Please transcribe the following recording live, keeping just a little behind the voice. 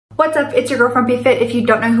What's up? It's your girl FrumpyFit. If you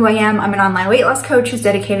don't know who I am, I'm an online weight loss coach who's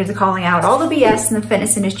dedicated to calling out all the BS in the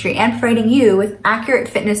fitness industry and providing you with accurate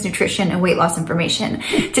fitness, nutrition, and weight loss information.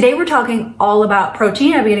 Today we're talking all about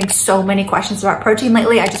protein. I've been getting so many questions about protein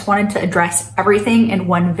lately. I just wanted to address everything in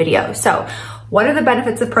one video. So what are the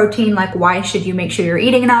benefits of protein? Like, why should you make sure you're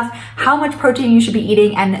eating enough? How much protein you should be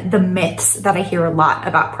eating, and the myths that I hear a lot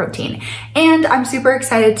about protein. And I'm super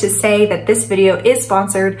excited to say that this video is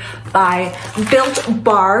sponsored by Built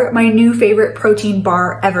Bar, my new favorite protein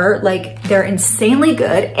bar ever. Like, they're insanely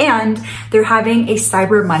good, and they're having a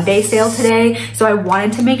Cyber Monday sale today. So I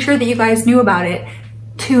wanted to make sure that you guys knew about it.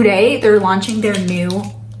 Today, they're launching their new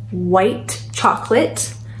white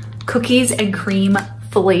chocolate cookies and cream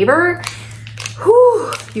flavor.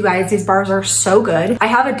 Whew, you guys, these bars are so good. I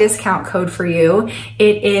have a discount code for you.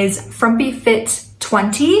 It is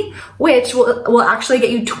FrumpyFit20, which will actually get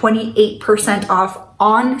you 28% off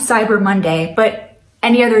on Cyber Monday, but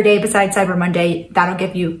any other day besides Cyber Monday, that'll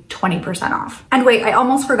give you 20% off. And wait, I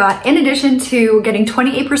almost forgot. In addition to getting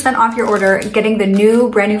 28% off your order, getting the new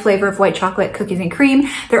brand new flavor of white chocolate cookies and cream,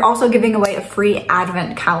 they're also giving away a free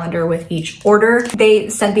advent calendar with each order. They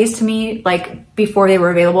sent these to me like before they were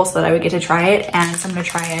available so that I would get to try it, and so I'm gonna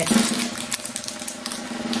try it.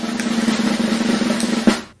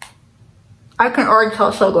 I can already tell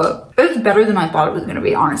it's so good. It's better than I thought it was gonna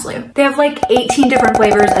be, honestly. They have like 18 different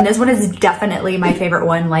flavors, and this one is definitely my favorite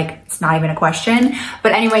one. Like, it's not even a question.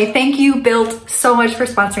 But anyway, thank you, Built, so much for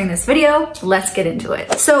sponsoring this video. Let's get into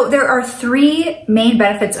it. So there are three main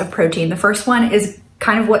benefits of protein. The first one is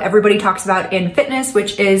kind of what everybody talks about in fitness,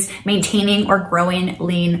 which is maintaining or growing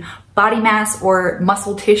lean body mass or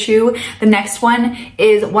muscle tissue. The next one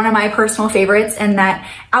is one of my personal favorites, in that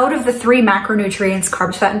out of the three macronutrients,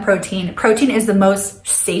 carbs, fat, and protein is the most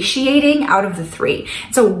satiating out of the three.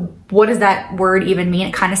 So what does that word even mean?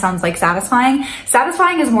 It kind of sounds like satisfying.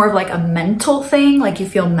 Satisfying is more of like a mental thing, like you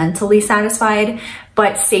feel mentally satisfied,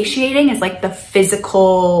 but satiating is like the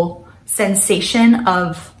physical sensation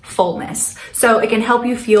of fullness. So it can help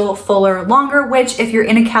you feel fuller longer, which if you're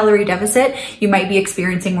in a calorie deficit, you might be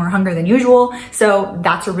experiencing more hunger than usual. So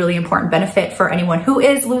that's a really important benefit for anyone who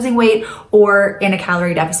is losing weight or in a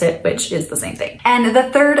calorie deficit, which is the same thing. And the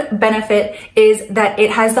third benefit is that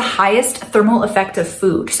it has the highest thermal effect of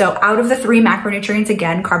food. So out of the three macronutrients,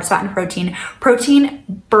 again, carbs, fat, and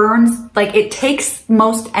protein burns, like it takes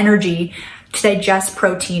most energy to digest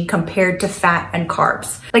protein compared to fat and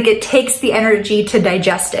carbs. Like, it takes the energy to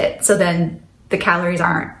digest it, so then the calories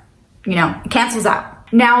aren't, it cancels out.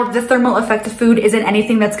 Now, the thermal effect of food isn't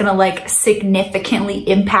anything that's gonna like significantly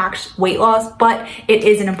impact weight loss, but it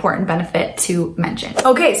is an important benefit to mention.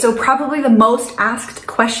 Okay, so probably the most asked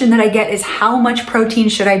question that I get is, how much protein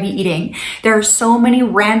should I be eating? There are so many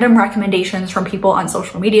random recommendations from people on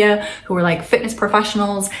social media who are like fitness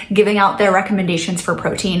professionals giving out their recommendations for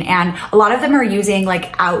protein, and a lot of them are using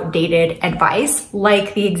like outdated advice,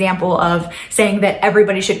 like the example of saying that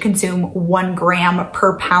everybody should consume 1 gram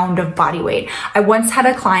per pound of body weight. I once had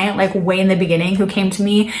a client like way in the beginning who came to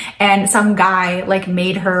me, and some guy like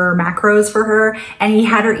made her macros for her, and he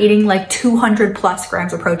had her eating like 200 plus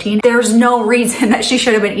grams of protein. There's no reason that she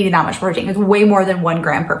should have been eating that much protein. It's way more than 1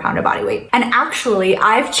 gram per pound of body weight. And actually,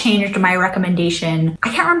 I've changed my recommendation, I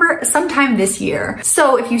can't remember, sometime this year.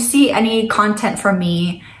 So if you see any content from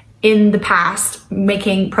me in the past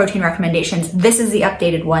making protein recommendations, this is the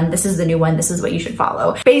updated one, this is the new one, this is what you should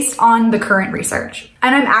follow based on the current research.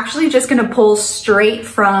 And I'm actually just gonna pull straight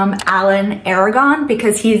from Alan Aragon,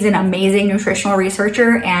 because he's an amazing nutritional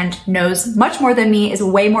researcher and knows much more than me, is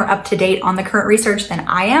way more up to date on the current research than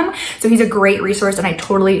I am. So he's a great resource and I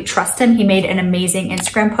totally trust him. He made an amazing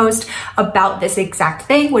Instagram post about this exact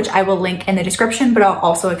thing, which I will link in the description, but I'll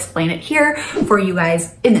also explain it here for you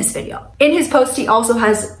guys in this video. In his post, he also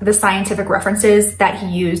has the scientific references that he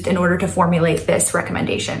used in order to formulate this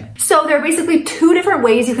recommendation. So there are basically two different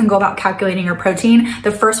ways you can go about calculating your protein.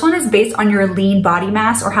 The first one is based on your lean body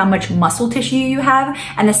mass, or how much muscle tissue you have.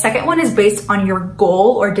 And the second one is based on your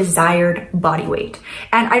goal or desired body weight.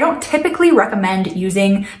 And I don't typically recommend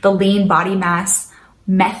using the lean body mass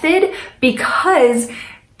method, because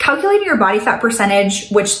calculating your body fat percentage,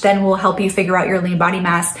 which then will help you figure out your lean body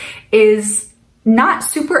mass, is not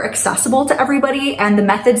super accessible to everybody, and the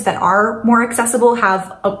methods that are more accessible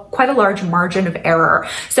have quite a large margin of error.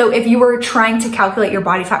 So if you were trying to calculate your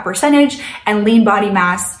body fat percentage and lean body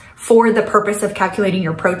mass for the purpose of calculating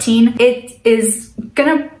your protein, it is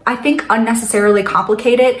gonna, I think, unnecessarily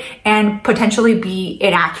complicate it and potentially be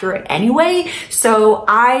inaccurate anyway. So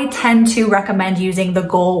I tend to recommend using the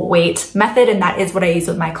goal weight method, and that is what I use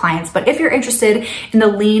with my clients. But if you're interested in the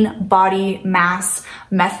lean body mass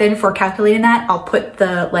method for calculating that, I'll put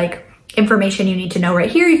the information you need to know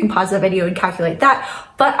right here. You can pause the video and calculate that.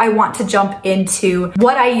 But I want to jump into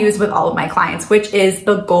what I use with all of my clients, which is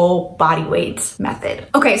the goal body weight method.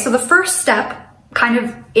 Okay, so the first step, kind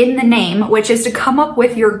of in the name, which is to come up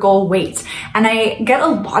with your goal weight. And I get a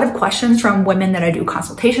lot of questions from women that I do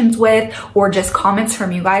consultations with, or just comments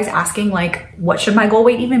from you guys asking what should my goal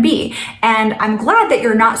weight even be? And I'm glad that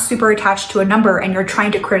you're not super attached to a number and you're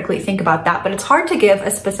trying to critically think about that, but it's hard to give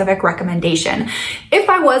a specific recommendation. If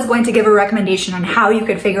I was going to give a recommendation on how you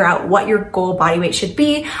could figure out what your goal body weight should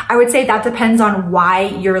be, I would say that depends on why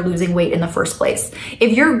you're losing weight in the first place.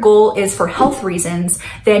 If your goal is for health reasons,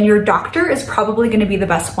 then your doctor is probably going to be the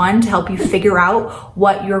best one to help you figure out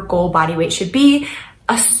what your goal body weight should be,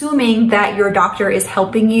 assuming that your doctor is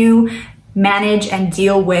helping you manage and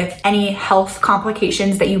deal with any health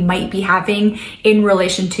complications that you might be having in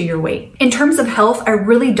relation to your weight. In terms of health, I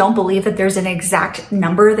really don't believe that there's an exact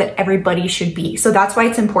number that everybody should be. So that's why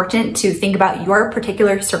it's important to think about your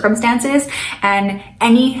particular circumstances and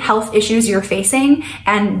any health issues you're facing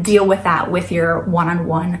and deal with that with your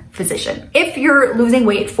one-on-one physician. If you're losing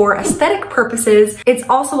weight for aesthetic purposes, it's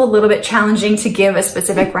also a little bit challenging to give a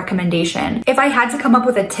specific recommendation. If I had to come up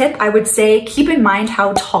with a tip, I would say keep in mind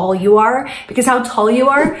how tall you are, because how tall you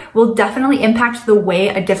are will definitely impact the way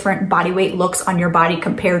a different body weight looks on your body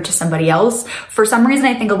compared to somebody else. For some reason,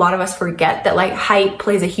 I think a lot of us forget that height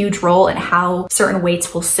plays a huge role in how certain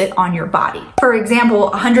weights will sit on your body. For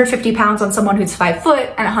example, 150 pounds on someone who's 5 foot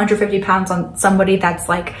and 150 pounds on somebody that's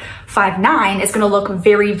 5'9" is gonna look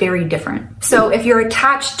very, very different. So if you're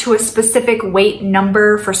attached to a specific weight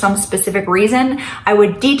number for some specific reason, I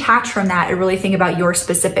would detach from that and really think about your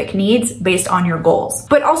specific needs based on your goals.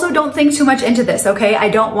 But also don't think too much into this, okay? I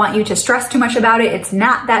don't want you to stress too much about it. It's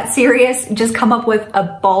not that serious. Just come up with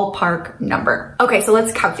a ballpark number. Okay, so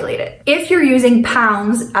let's calculate it. If you're using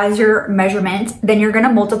pounds as your measurement, then you're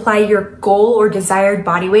gonna multiply your goal or desired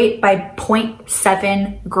body weight by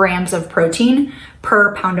 0.7 grams of protein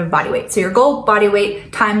per pound of body weight. So your goal body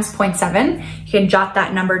weight times 0.7, you can jot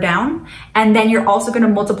that number down. And then you're also gonna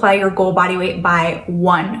multiply your goal body weight by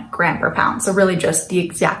 1 gram per pound. So really just the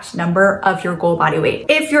exact number of your goal body weight.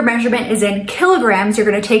 If your measurement is in kilograms, you're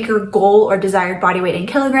gonna take your goal or desired body weight in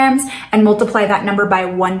kilograms and multiply that number by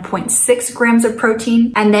 1.6 grams of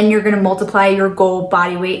protein. And then you're gonna multiply your goal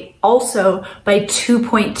body weight also by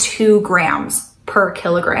 2.2 grams per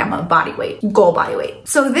kilogram of body weight, goal body weight.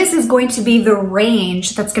 So this is going to be the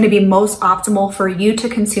range that's going to be most optimal for you to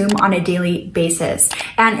consume on a daily basis.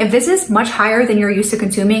 And if this is much higher than you're used to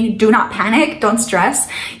consuming, do not panic, don't stress.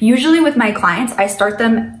 Usually with my clients, I start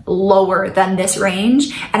them lower than this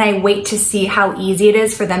range and I wait to see how easy it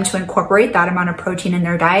is for them to incorporate that amount of protein in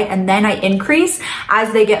their diet. And then I increase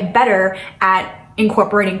as they get better at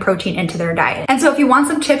incorporating protein into their diet. And so if you want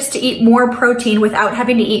some tips to eat more protein without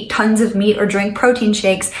having to eat tons of meat or drink protein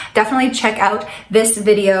shakes, definitely check out this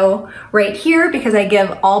video right here, because I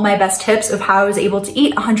give all my best tips of how I was able to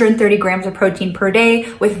eat 130 grams of protein per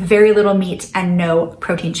day with very little meat and no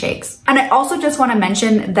protein shakes. And I also just want to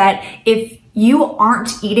mention that if you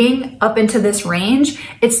aren't eating up into this range,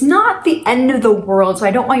 it's not the end of the world. So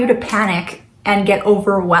I don't want you to panic and get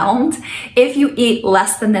overwhelmed. If you eat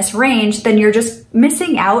less than this range, then you're just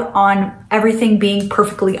missing out on everything being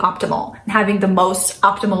perfectly optimal and having the most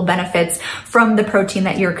optimal benefits from the protein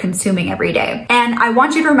that you're consuming every day. And I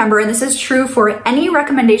want you to remember, and this is true for any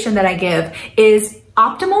recommendation that I give, is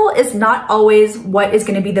optimal is not always what is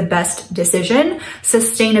going to be the best decision.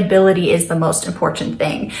 Sustainability is the most important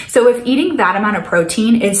thing. So if eating that amount of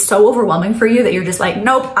protein is so overwhelming for you that you're just like,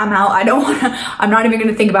 nope, I'm out. I'm not even going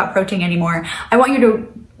to think about protein anymore. I want you to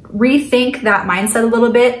rethink that mindset a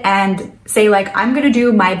little bit and say I'm going to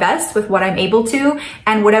do my best with what I'm able to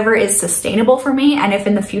and whatever is sustainable for me. And if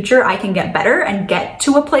in the future I can get better and get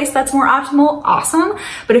to a place that's more optimal, awesome.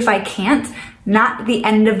 But if I can't, not the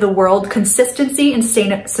end of the world. Consistency and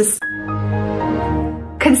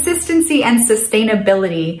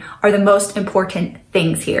sustainability are the most important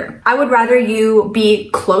things here. I would rather you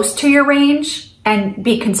be close to your range and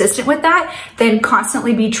be consistent with that than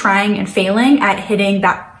constantly be trying and failing at hitting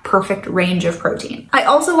that perfect range of protein. I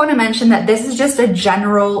also want to mention that this is just a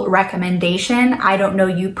general recommendation. I don't know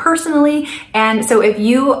you personally, and so if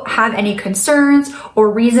you have any concerns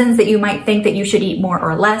or reasons that you might think that you should eat more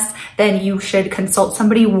or less, then you should consult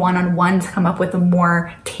somebody one-on-one to come up with a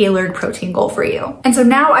more tailored protein goal for you. And so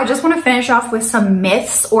now I just want to finish off with some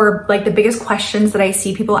myths, or like the biggest questions that I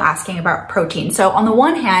see people asking about protein. So on the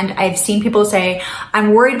one hand, I've seen people say,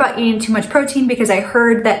 I'm worried about eating too much protein because I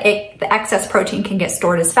heard that the excess protein can get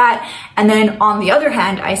stored as fat. And then on the other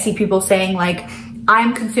hand, I see people saying like,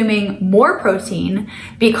 I'm consuming more protein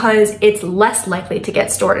because it's less likely to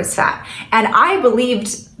get stored as fat. And I believed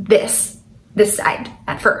this side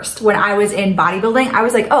at first. When I was in bodybuilding, I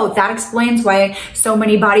was like, oh, that explains why so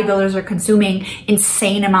many bodybuilders are consuming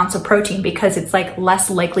insane amounts of protein, because it's like less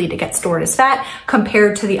likely to get stored as fat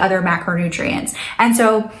compared to the other macronutrients. And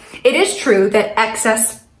so it is true that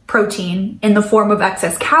excess protein in the form of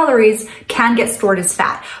excess calories can get stored as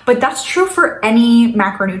fat, but that's true for any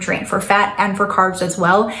macronutrient, for fat and for carbs as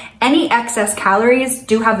well. Any excess calories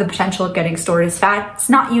do have the potential of getting stored as fat. It's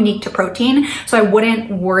not unique to protein, so I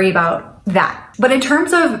wouldn't worry about that. But in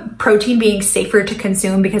terms of protein being safer to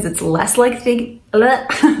consume because it's less likely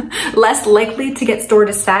to get stored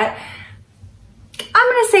as fat, I'm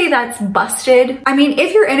gonna say that's busted. I mean,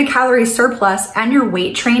 if you're in a calorie surplus and you're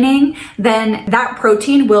weight training, then that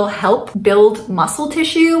protein will help build muscle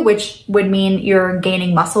tissue, which would mean you're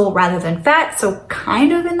gaining muscle rather than fat. So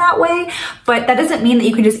kind of in that way, but that doesn't mean that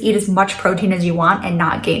you can just eat as much protein as you want and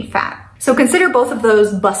not gain fat. So consider both of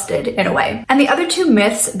those busted in a way. And the other two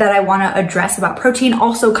myths that I wanna address about protein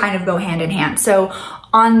also kind of go hand in hand. So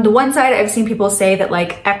on the one side, I've seen people say that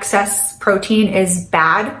like excess protein is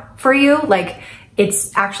bad for you. Like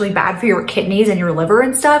it's actually bad for your kidneys and your liver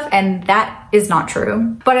and stuff, and that is not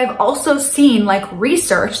true. But I've also seen like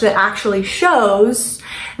research that actually shows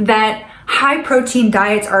that high protein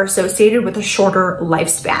diets are associated with a shorter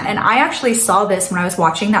lifespan. And I actually saw this when I was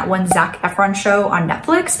watching that one Zac Efron show on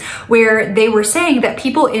Netflix, where they were saying that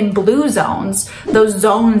people in blue zones, those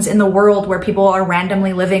zones in the world where people are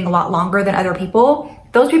randomly living a lot longer than other people,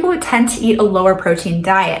 those people would tend to eat a lower protein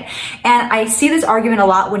diet. And I see this argument a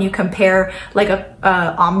lot when you compare like a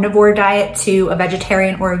omnivore diet to a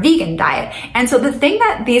vegetarian or a vegan diet. And so the thing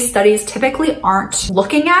that these studies typically aren't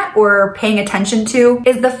looking at or paying attention to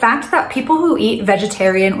is the fact that people who eat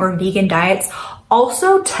vegetarian or vegan diets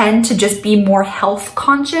also tend to just be more health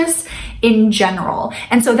conscious in general.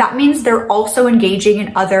 And so that means they're also engaging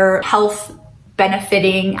in other health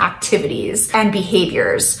benefiting activities and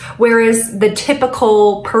behaviors, whereas the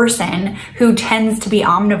typical person who tends to be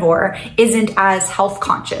omnivore isn't as health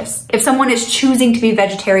conscious. If someone is choosing to be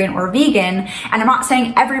vegetarian or vegan, and I'm not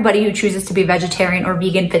saying everybody who chooses to be vegetarian or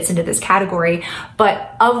vegan fits into this category,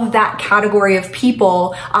 but of that category of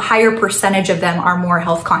people, a higher percentage of them are more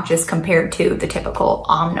health conscious compared to the typical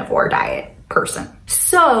omnivore diet person.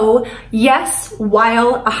 So yes,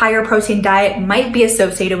 while a higher protein diet might be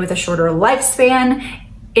associated with a shorter lifespan,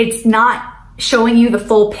 it's not showing you the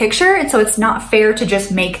full picture, and so it's not fair to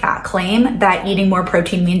just make that claim that eating more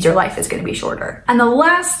protein means your life is going to be shorter. And the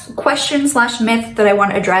last question / myth that I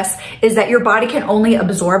want to address is that your body can only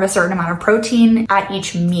absorb a certain amount of protein at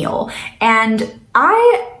each meal. And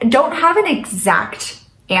I don't have an exact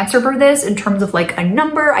answer for this in terms of like a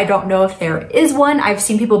number. I don't know if there is one. I've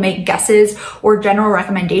seen people make guesses or general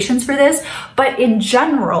recommendations for this, but in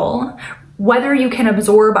general, whether you can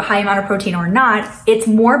absorb a high amount of protein or not, it's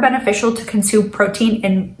more beneficial to consume protein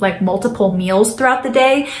in like multiple meals throughout the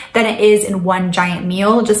day than it is in one giant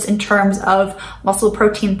meal, just in terms of muscle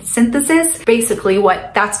protein synthesis. Basically,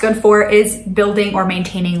 what that's good for is building or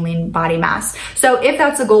maintaining lean body mass. So if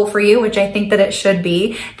that's a goal for you, which I think that it should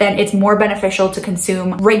be, then it's more beneficial to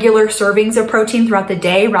consume regular servings of protein throughout the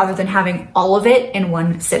day rather than having all of it in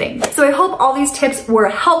one sitting. So I hope all these tips were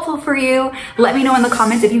helpful for you. Let me know in the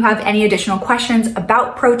comments if you have any additional questions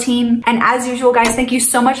about protein. And as usual, guys, thank you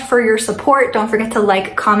so much for your support. Don't forget to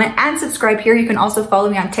like, comment, and subscribe here. You can also follow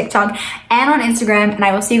me on TikTok and on Instagram, and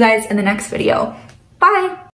I will see you guys in the next video. Bye.